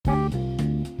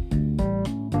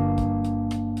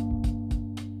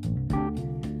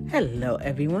Hello,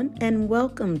 everyone, and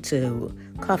welcome to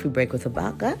Coffee Break with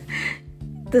Habaka.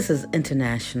 This is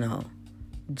international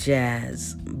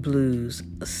jazz, blues,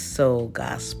 soul,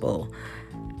 gospel,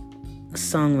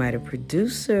 songwriter,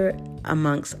 producer,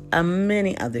 amongst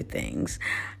many other things.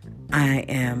 I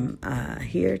am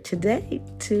here today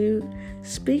to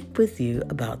speak with you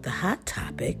about the hot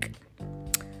topic,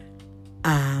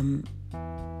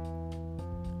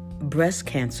 breast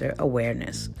cancer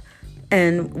awareness.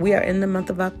 And we are in the month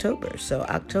of October. So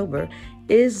October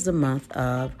is the month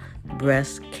of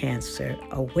breast cancer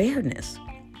awareness.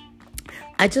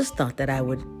 I just thought that I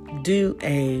would do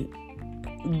a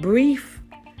brief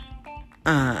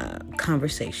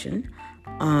conversation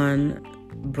on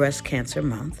breast cancer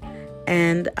month.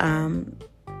 And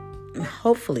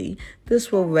hopefully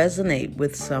this will resonate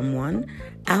with someone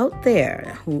out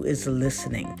there who is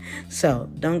listening. So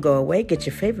don't go away. Get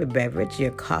your favorite beverage,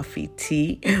 your coffee,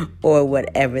 tea, or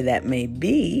whatever that may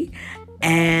be,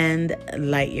 and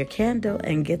light your candle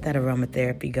and get that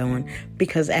aromatherapy going.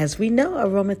 Because as we know,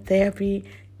 aromatherapy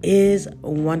is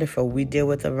wonderful. We deal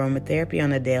with aromatherapy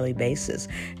on a daily basis.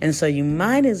 And so you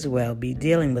might as well be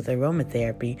dealing with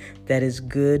aromatherapy that is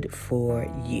good for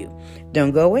you.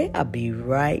 Don't go away. I'll be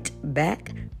right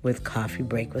back with Coffee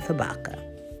Break with Habaka.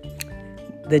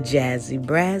 The jazzy,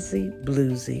 brassy,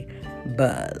 bluesy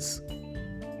buzz.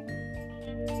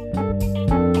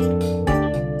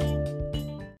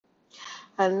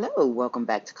 Hello, welcome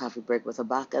back to Coffee Break with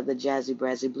Habaka, the jazzy,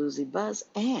 brassy, bluesy buzz,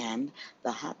 and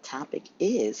the hot topic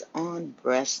is on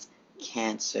breast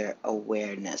cancer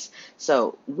awareness.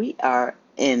 So we are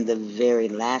in the very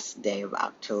last day of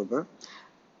October,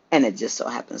 and it just so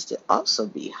happens to also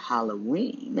be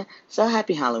Halloween. So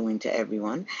happy Halloween to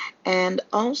everyone. And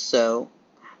also,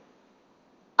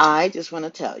 I just want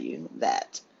to tell you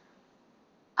that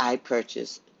I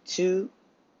purchased 2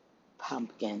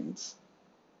 pumpkins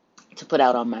to put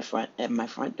out on my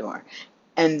front door,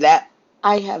 and that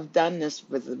I have done this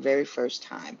for the very first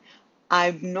time.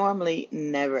 I normally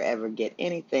never ever get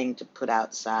anything to put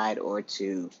outside or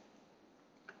to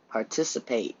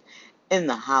participate in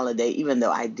the holiday, even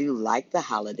though I do like the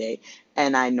holiday,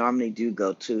 and I normally do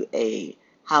go to a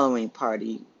Halloween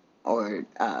party or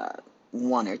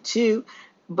one or two.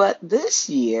 But this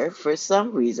year, for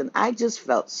some reason, I just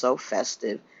felt so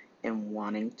festive in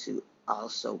wanting to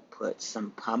also put some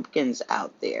pumpkins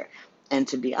out there. And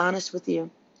to be honest with you,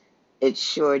 it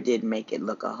sure did make it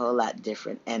look a whole lot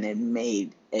different, and it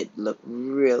made it look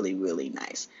really, really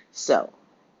nice. So,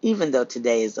 even though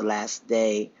today is the last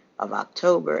day of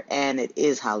October and it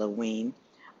is Halloween,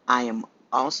 I am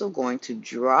also going to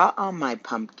draw on my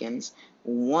pumpkins.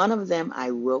 One of them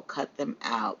I will cut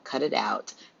it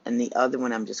out, and the other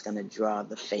one I'm just going to draw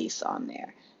the face on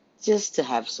there just to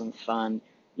have some fun.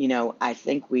 You know, I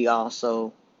think we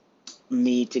also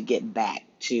need to get back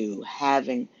to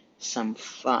having some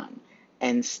fun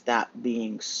and stop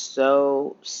being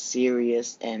so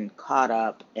serious and caught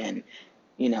up and,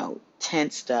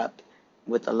 tensed up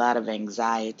with a lot of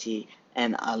anxiety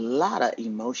and a lot of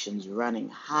emotions running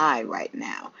high right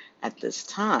now at this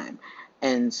time.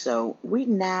 And so we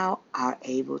now are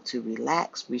able to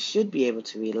relax. We should be able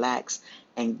to relax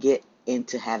and get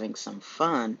into having some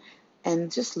fun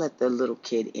and just let the little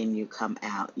kid in you come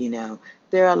out.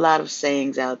 There are a lot of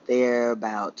sayings out there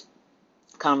about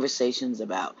conversations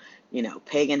about,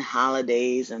 pagan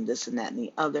holidays and this and that and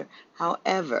the other.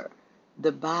 However,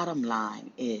 the bottom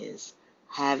line is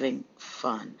having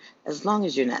fun. As long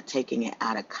as you're not taking it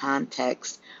out of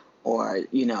context or,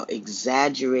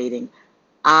 exaggerating,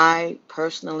 I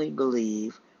personally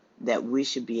believe that we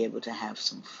should be able to have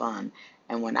some fun.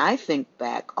 And when I think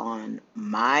back on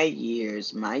my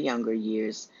younger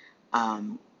years,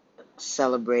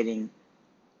 celebrating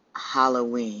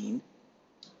Halloween,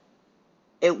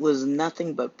 it was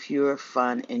nothing but pure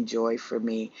fun and joy for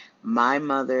me. My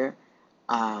mother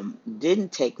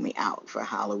didn't take me out for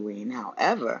Halloween.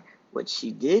 However, what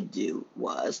she did do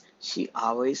was she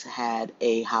always had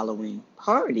a Halloween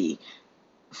party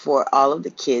for all of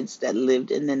the kids that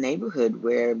lived in the neighborhood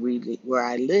where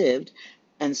I lived.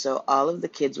 And so all of the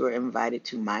kids were invited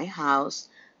to my house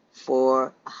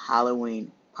for a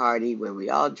Halloween party where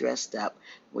we all dressed up.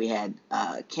 We had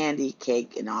candy,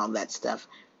 cake, and all that stuff.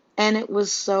 And it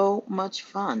was so much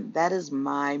fun. That is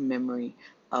my memory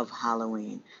of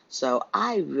Halloween. So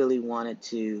I really wanted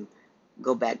to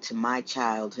go back to my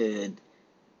childhood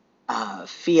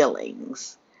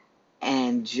feelings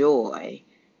and joy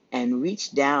and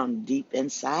reach down deep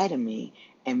inside of me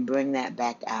and bring that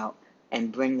back out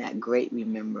and bring that great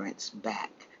remembrance back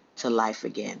to life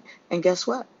again. And guess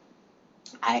what?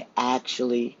 I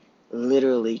actually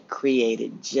literally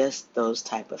created just those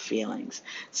type of feelings.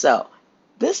 So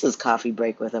this is Coffee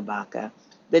Break with Abaka,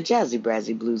 the jazzy,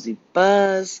 brazzy, bluesy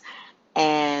buzz,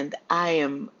 and I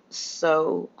am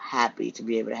so happy to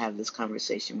be able to have this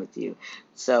conversation with you.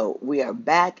 So we are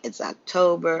back. It's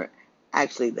October,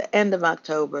 actually the end of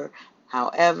October.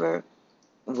 However,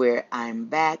 where I'm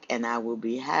back and I will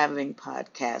be having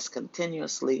podcasts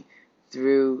continuously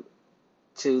through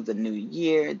to the new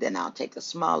year. Then I'll take a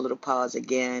small little pause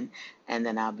again, and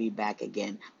then I'll be back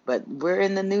again. But we're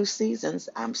in the new seasons.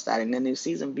 I'm starting the new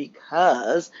season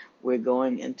because we're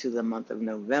going into the month of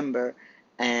November,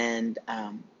 and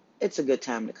it's a good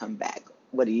time to come back.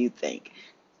 What do you think?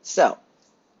 So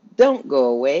don't go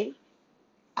away.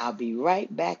 I'll be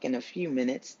right back in a few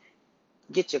minutes.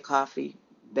 Get your coffee,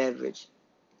 beverage,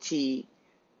 tea,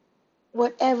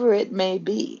 whatever it may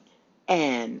be.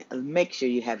 And make sure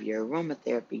you have your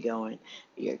aromatherapy going,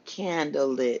 your candle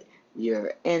lit,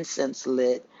 your incense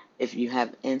lit. If you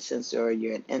have incense or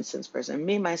you're an incense person,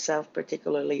 me, myself,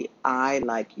 particularly, I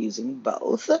like using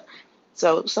both.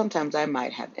 So sometimes I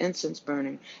might have incense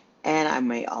burning and I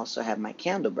may also have my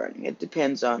candle burning. It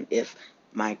depends on if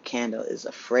my candle is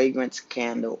a fragrance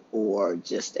candle or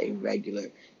just a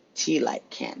regular tea light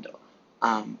candle.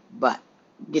 But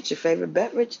get your favorite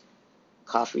beverage,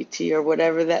 coffee, tea, or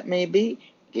whatever that may be.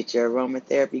 Get your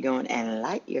aromatherapy going and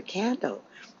light your candle.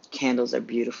 Candles are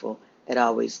beautiful. It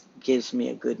always gives me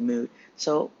a good mood.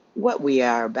 So what we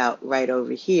are about right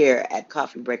over here at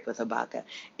Coffee Break with Abaka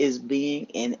is being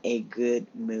in a good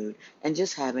mood and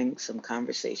just having some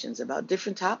conversations about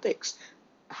different topics,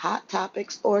 hot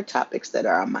topics or topics that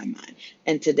are on my mind.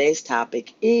 And today's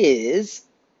topic is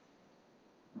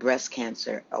breast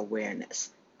cancer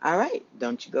awareness. All right,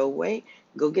 don't you go away.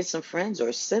 Go get some friends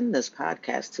or send this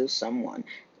podcast to someone.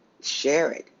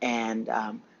 Share it and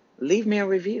leave me a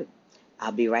review.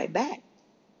 I'll be right back.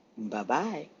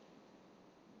 Bye-bye.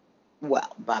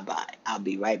 Well, bye-bye. I'll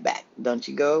be right back. Don't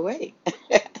you go away.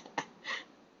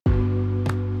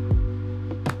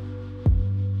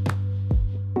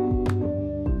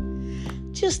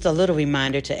 Just a little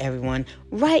reminder to everyone,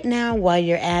 right now while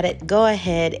you're at it, go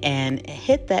ahead and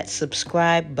hit that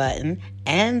subscribe button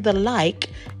and the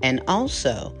like, and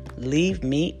also leave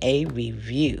me a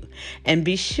review. And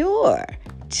be sure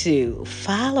to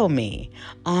follow me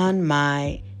on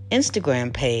my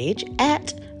Instagram page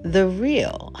at The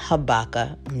Real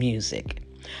Habaka Music.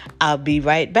 I'll be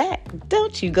right back.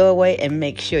 Don't you go away, and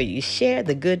make sure you share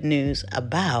the good news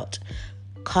about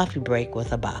Coffee Break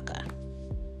with Habaka.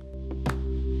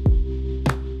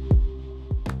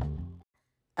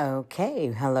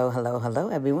 Okay, hello,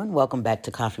 everyone. Welcome back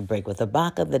to Coffee Break with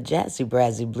Abaka, the jazzy,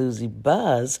 brazzy, bluesy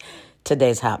buzz.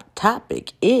 Today's hot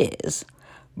topic is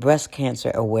Breast Cancer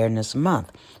Awareness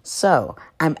Month. So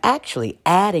I'm actually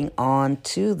adding on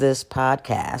to this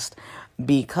podcast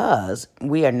because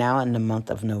we are now in the month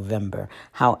of November.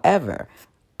 However,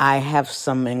 I have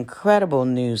some incredible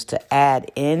news to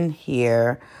add in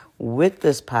here with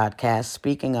this podcast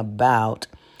speaking about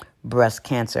Breast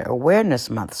Cancer Awareness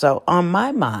Month. So on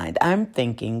my mind, I'm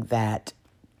thinking that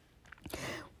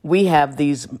we have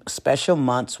these special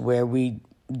months where we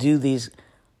do these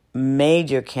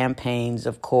major campaigns,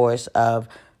 of course, of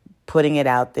putting it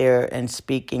out there and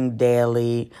speaking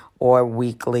daily or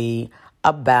weekly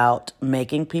about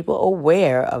making people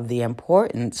aware of the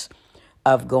importance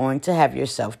of going to have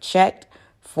yourself checked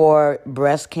for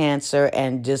breast cancer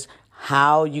and just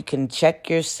how you can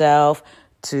check yourself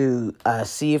to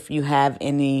see if you have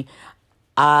any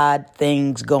odd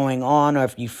things going on or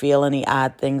if you feel any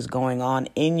odd things going on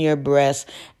in your breast,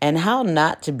 and how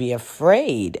not to be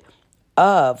afraid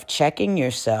of checking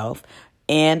yourself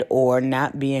and or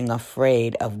not being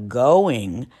afraid of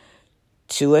going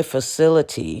to a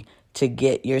facility to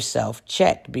get yourself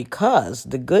checked. Because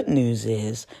the good news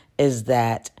is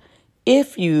that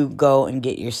if you go and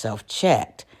get yourself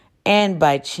checked, and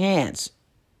by chance,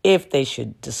 if they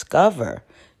should discover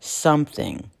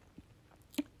something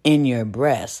in your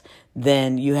breast,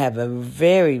 then you have a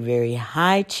very, very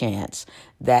high chance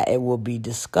that it will be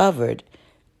discovered,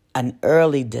 an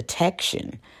early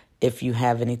detection if you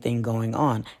have anything going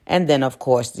on. And then, of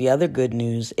course, the other good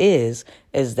news is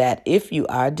that if you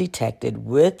are detected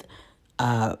with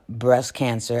breast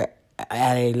cancer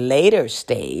at a later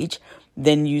stage,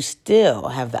 then you still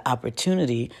have the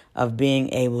opportunity of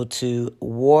being able to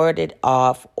ward it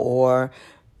off or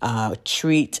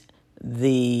treat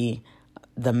the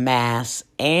mass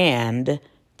and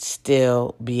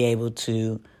still be able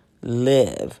to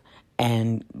live.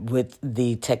 And with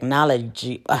the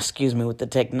technology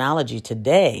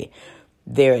today,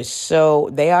 they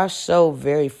are so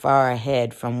very far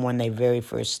ahead from when they very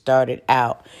first started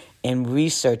out in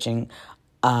researching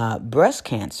breast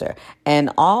cancer.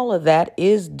 And all of that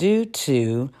is due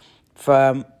to,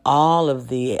 from all of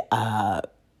the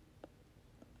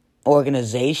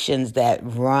organizations that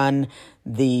run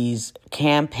these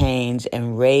campaigns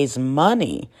and raise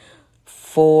money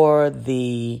for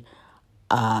the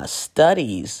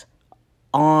studies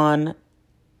on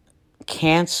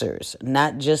cancers,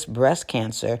 not just breast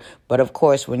cancer, but of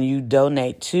course, when you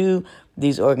donate to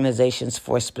these organizations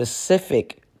for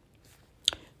specific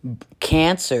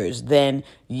cancers, then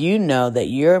you know that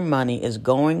your money is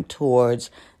going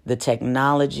towards the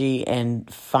technology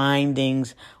and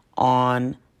findings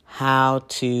on how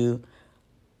to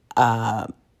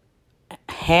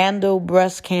handle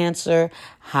breast cancer,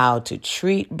 how to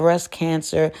treat breast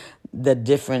cancer, the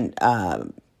different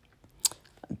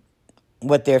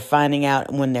what they're finding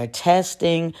out when they're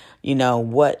testing,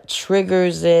 what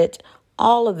triggers it.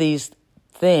 All of these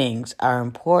things are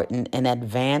important in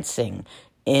advancing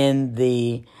in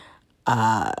the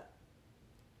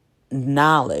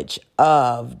knowledge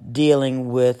of dealing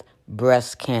with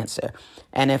breast cancer.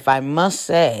 And if I must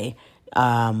say,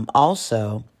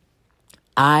 also,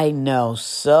 I know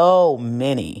so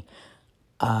many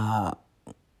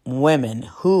women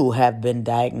who have been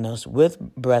diagnosed with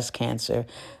breast cancer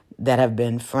that have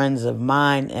been friends of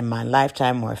mine in my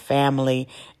lifetime or family,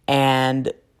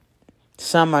 and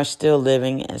some are still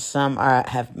living and some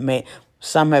have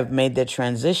made their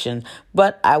transition.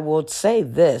 But I will say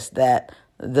this, that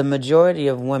the majority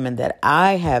of women that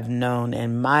I have known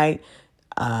in my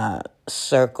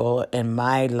circle in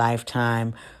my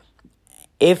lifetime,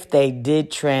 if they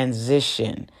did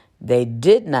transition, they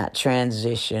did not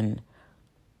transition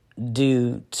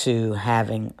due to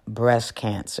having breast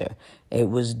cancer. It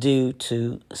was due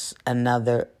to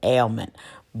another ailment.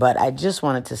 But I just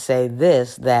wanted to say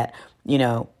this, that,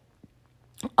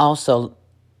 also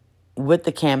with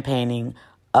the campaigning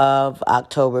of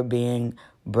October being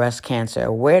Breast Cancer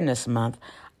Awareness Month,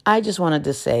 I just wanted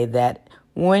to say that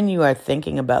when you are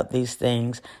thinking about these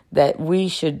things, that we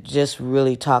should just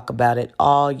really talk about it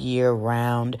all year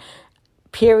round,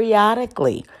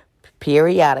 periodically.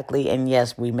 And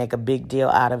yes, we make a big deal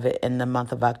out of it in the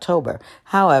month of October.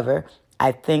 However,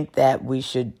 I think that we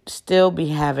should still be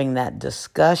having that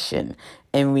discussion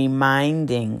and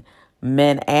reminding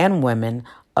men and women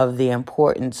of the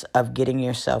importance of getting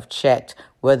yourself checked,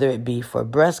 whether it be for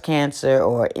breast cancer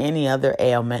or any other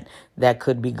ailment that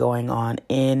could be going on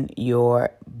in your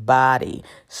body,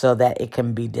 so that it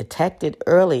can be detected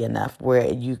early enough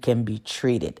where you can be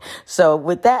treated. So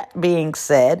with that being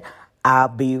said, I'll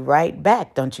be right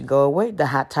back. Don't you go away. The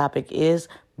hot topic is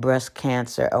Breast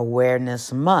Cancer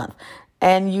Awareness Month.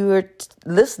 And you're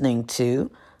listening to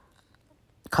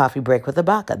Coffee Break with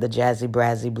Abaka, the jazzy,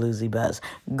 brazzy, bluesy buzz.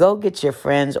 Go get your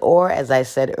friends, or as I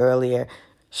said earlier,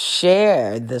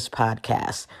 share this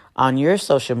podcast on your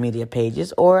social media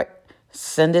pages, or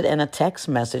send it in a text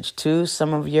message to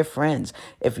some of your friends.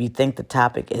 If you think the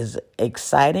topic is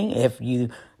exciting, if you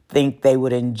think they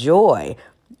would enjoy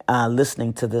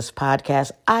listening to this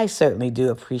podcast, I certainly do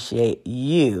appreciate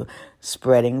you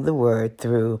spreading the word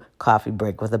through Coffee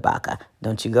Break with Abaka.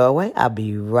 Don't you go away. I'll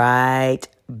be right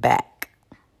back.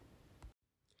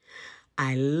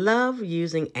 I love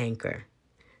using Anchor.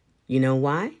 You know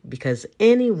why? Because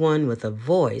anyone with a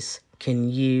voice can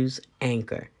use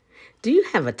Anchor. Do you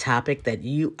have a topic that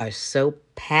you are so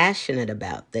passionate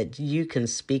about that you can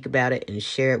speak about it and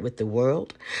share it with the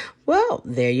world? Well,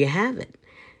 there you have it.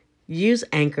 Use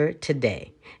Anchor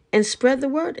today and spread the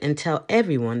word and tell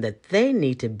everyone that they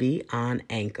need to be on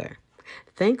Anchor.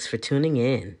 Thanks for tuning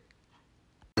in.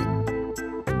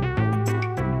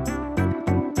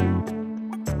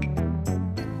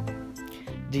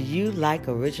 Do you like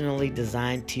originally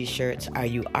designed t-shirts? Are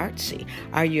you artsy?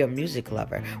 Are you a music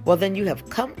lover? Well, then you have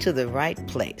come to the right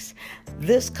place.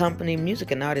 This company,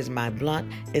 Music and Art is My Blunt,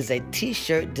 is a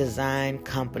t-shirt design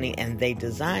company, and they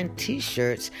design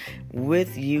t-shirts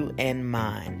with you in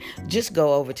mind. Just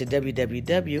go over to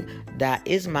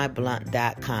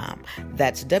www.ismyblunt.com.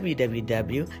 That's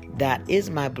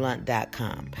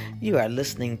www.ismyblunt.com. You are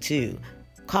listening to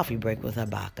Coffee Break with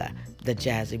Abaka, the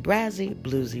jazzy, brazzy,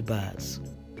 bluesy buzz.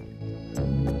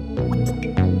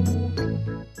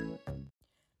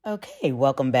 Okay,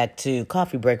 welcome back to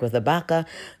Coffee Break with Abaka,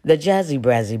 the jazzy,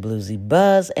 brazzy, bluesy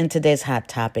buzz, and today's hot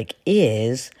topic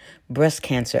is Breast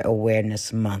Cancer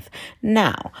Awareness Month.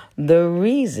 Now, the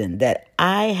reason that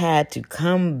I had to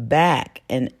come back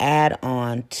and add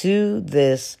on to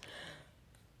this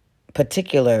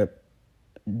particular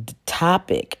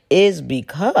topic is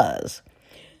because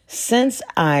since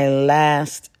I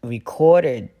last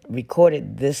recorded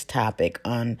this topic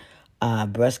on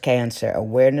Breast Cancer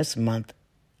Awareness Month,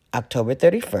 October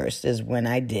 31st is when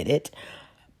I did it.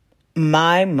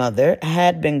 My mother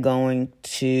had been going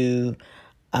to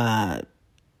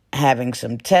having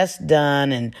some tests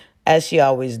done, and as she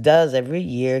always does every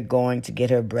year, going to get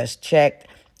her breast checked.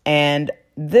 And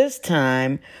this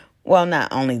time, well,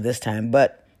 not only this time,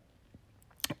 but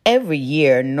every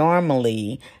year,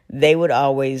 normally, they would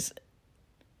always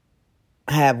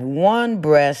have one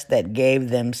breast that gave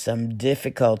them some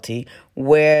difficulty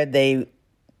where they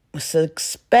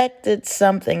suspected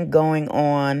something going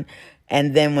on,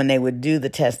 and then when they would do the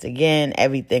test again,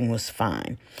 everything was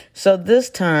fine. So this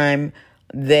time,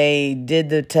 they did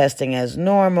the testing as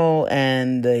normal,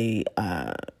 and the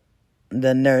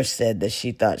nurse said that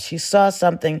she thought she saw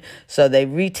something, so they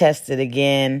retested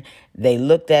again. They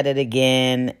looked at it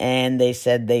again, and they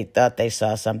said they thought they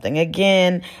saw something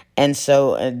again. And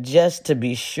so just to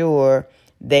be sure,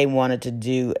 they wanted to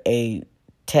do a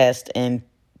test and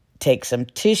take some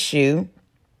tissue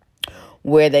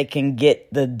where they can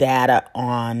get the data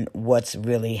on what's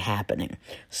really happening.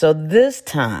 So this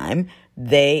time,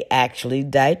 they actually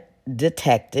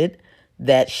detected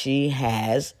that she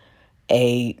has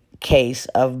a case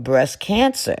of breast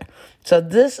cancer. So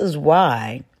this is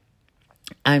why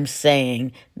I'm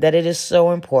saying that it is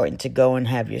so important to go and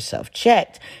have yourself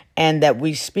checked, and that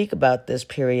we speak about this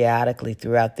periodically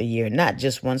throughout the year, not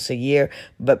just once a year,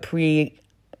 but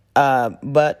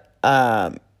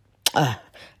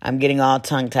I'm getting all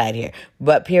tongue-tied here,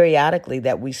 but periodically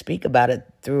that we speak about it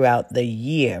throughout the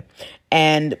year.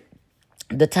 And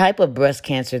the type of breast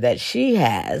cancer that she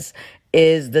has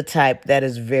is the type that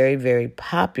is very, very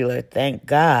popular, thank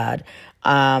God.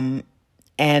 And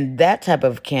that type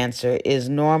of cancer is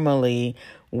normally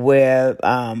where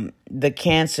the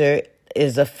cancer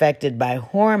is affected by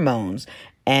hormones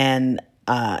and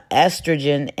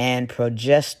estrogen and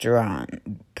progesterone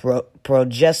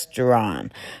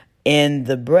in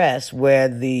the breast, where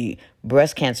the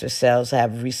breast cancer cells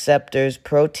have receptors,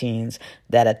 proteins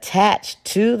that attach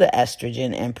to the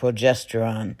estrogen and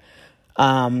progesterone,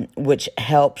 which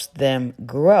helps them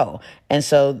grow. And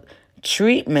so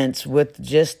treatments with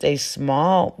just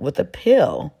with a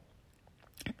pill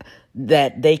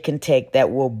that they can take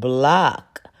that will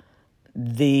block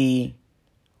the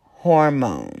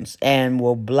hormones and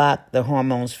will block the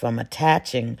hormones from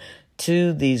attaching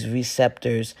to these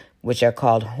receptors, which are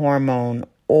called hormone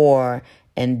or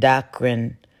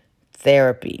endocrine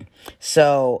therapy.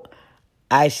 So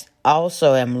I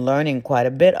also am learning quite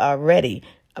a bit already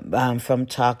from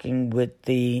talking with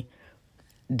the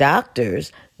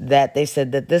doctors, that they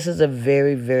said that this is a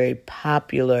very, very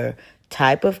popular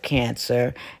type of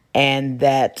cancer, and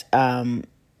that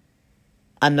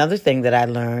another thing that I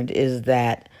learned is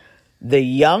that the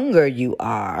younger you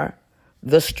are,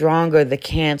 the stronger the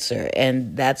cancer,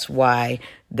 and that's why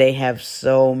they have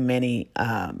so many,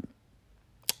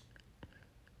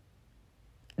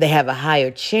 they have a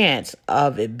higher chance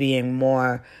of it being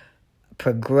more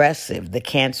progressive, the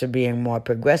cancer being more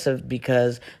progressive,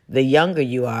 because the younger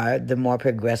you are, the more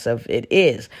progressive it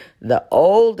is. The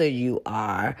older you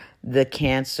are, the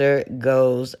cancer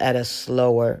goes at a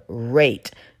slower rate.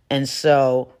 And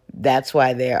so that's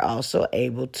why they're also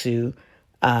able to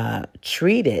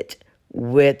treat it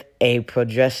with a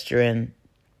progesterone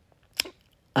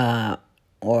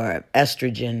or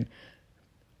estrogen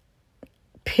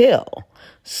pill.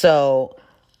 So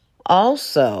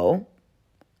also,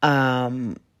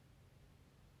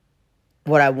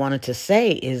 what I wanted to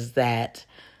say is that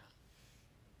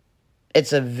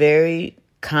it's a very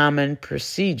common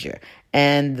procedure.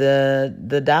 And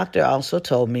the doctor also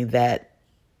told me that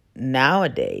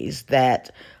nowadays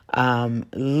that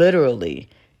literally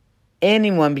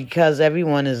anyone, because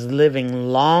everyone is living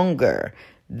longer,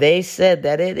 they said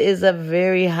that it is a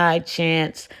very high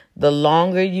chance the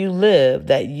longer you live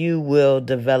that you will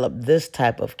develop this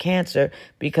type of cancer,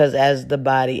 because as the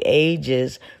body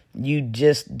ages, you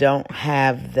just don't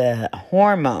have the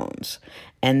hormones,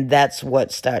 and that's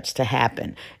what starts to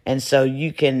happen. And so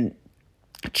you can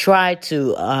try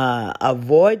to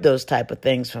avoid those type of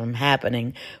things from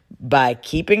happening by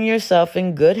keeping yourself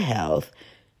in good health,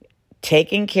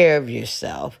 taking care of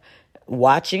yourself,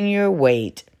 watching your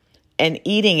weight, and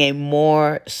eating a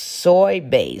more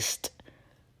soy-based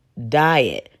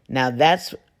diet. Now,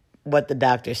 that's what the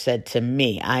doctor said to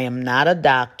me. I am not a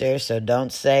doctor, so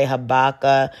don't say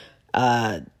Habakkuk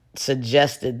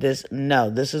suggested this. No,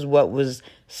 this is what was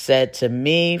said to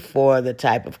me for the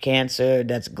type of cancer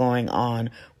that's going on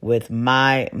with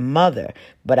my mother.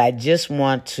 But I just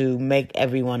want to make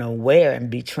everyone aware and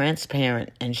be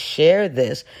transparent and share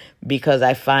this because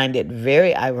I find it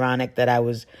very ironic that I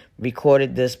was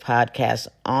recorded this podcast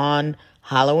on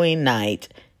Halloween night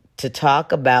to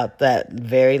talk about that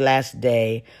very last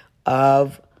day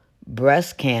of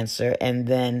breast cancer, and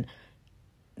then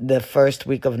the first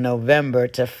week of November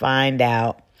to find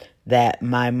out that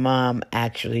my mom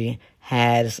actually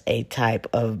has a type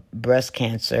of breast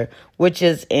cancer, which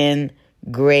is in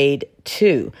grade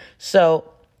 2.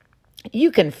 So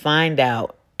you can find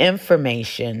out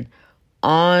information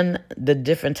on the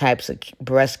different types of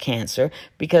breast cancer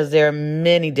because there are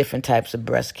many different types of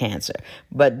breast cancer.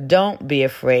 But don't be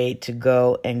afraid to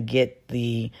go and get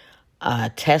the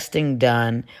testing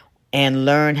done and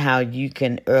learn how you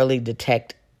can early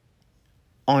detect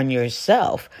on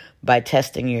yourself by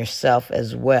testing yourself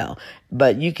as well.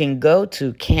 But you can go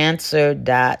to cancer.org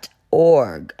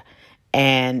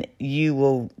and you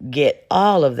will get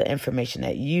all of the information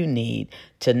that you need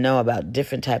to know about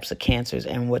different types of cancers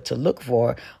and what to look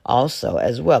for also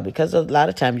as well. Because a lot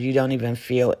of times you don't even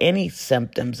feel any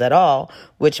symptoms at all,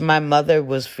 which my mother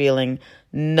was feeling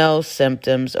no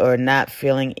symptoms or not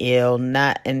feeling ill,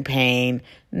 not in pain,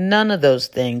 none of those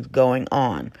things going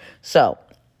on. So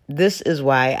this is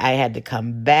why I had to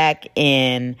come back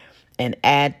in and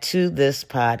add to this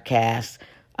podcast,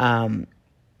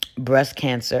 Breast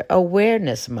Cancer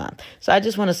Awareness Month. So I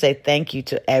just want to say thank you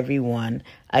to everyone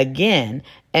again,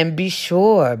 and be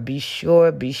sure to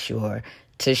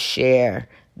share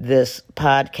this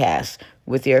podcast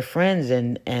with your friends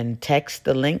and text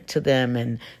the link to them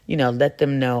and, let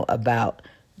them know about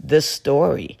this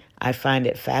story. I find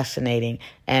it fascinating,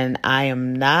 and I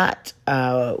am not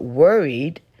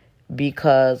worried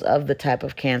because of the type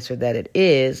of cancer that it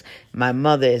is. My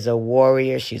mother is a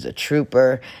warrior. She's a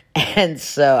trooper. And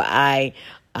so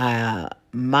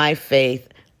my faith,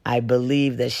 I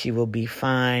believe that she will be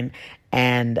fine.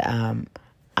 And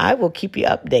I will keep you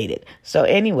updated. So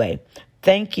anyway,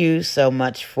 thank you so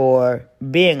much for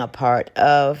being a part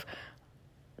of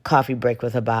Coffee Break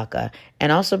with Habaka,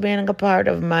 and also being a part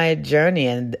of my journey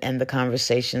and the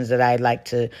conversations that I like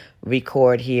to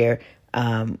record here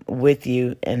with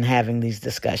you and having these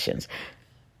discussions.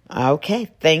 Okay,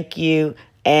 thank you.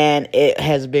 And it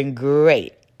has been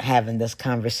great having this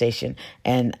conversation.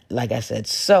 And like I said,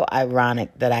 so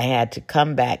ironic that I had to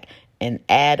come back and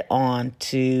add on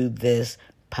to this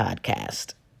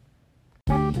podcast.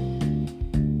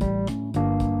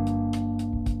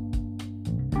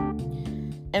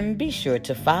 And be sure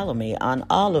to follow me on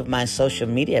all of my social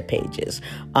media pages.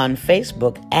 On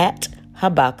Facebook at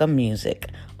Habaka Music.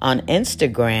 On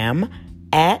Instagram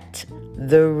at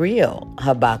The Real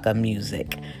Habaka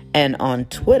Music. And on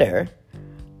Twitter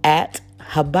at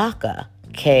Habaka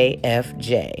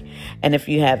KFJ. And if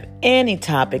you have any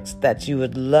topics that you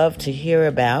would love to hear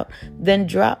about, then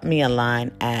drop me a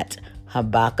line at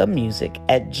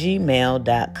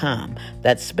habakamusic@gmail.com.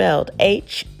 That's spelled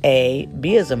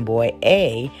HAB as in boy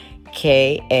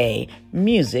AKA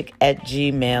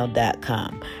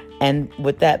music@gmail.com. And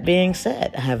with that being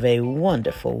said, have a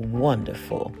wonderful,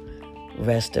 wonderful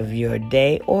rest of your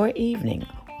day or evening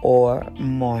or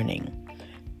morning.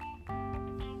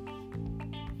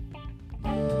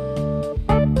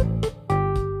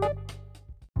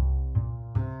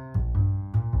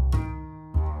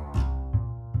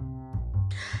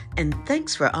 And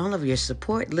thanks for all of your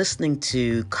support listening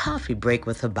to Coffee Break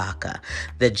with Habaka,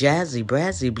 the jazzy,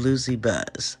 brazzy, bluesy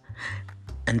buzz.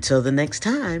 Until the next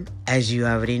time, as you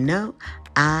already know,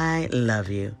 I love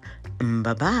you.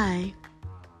 Bye-bye.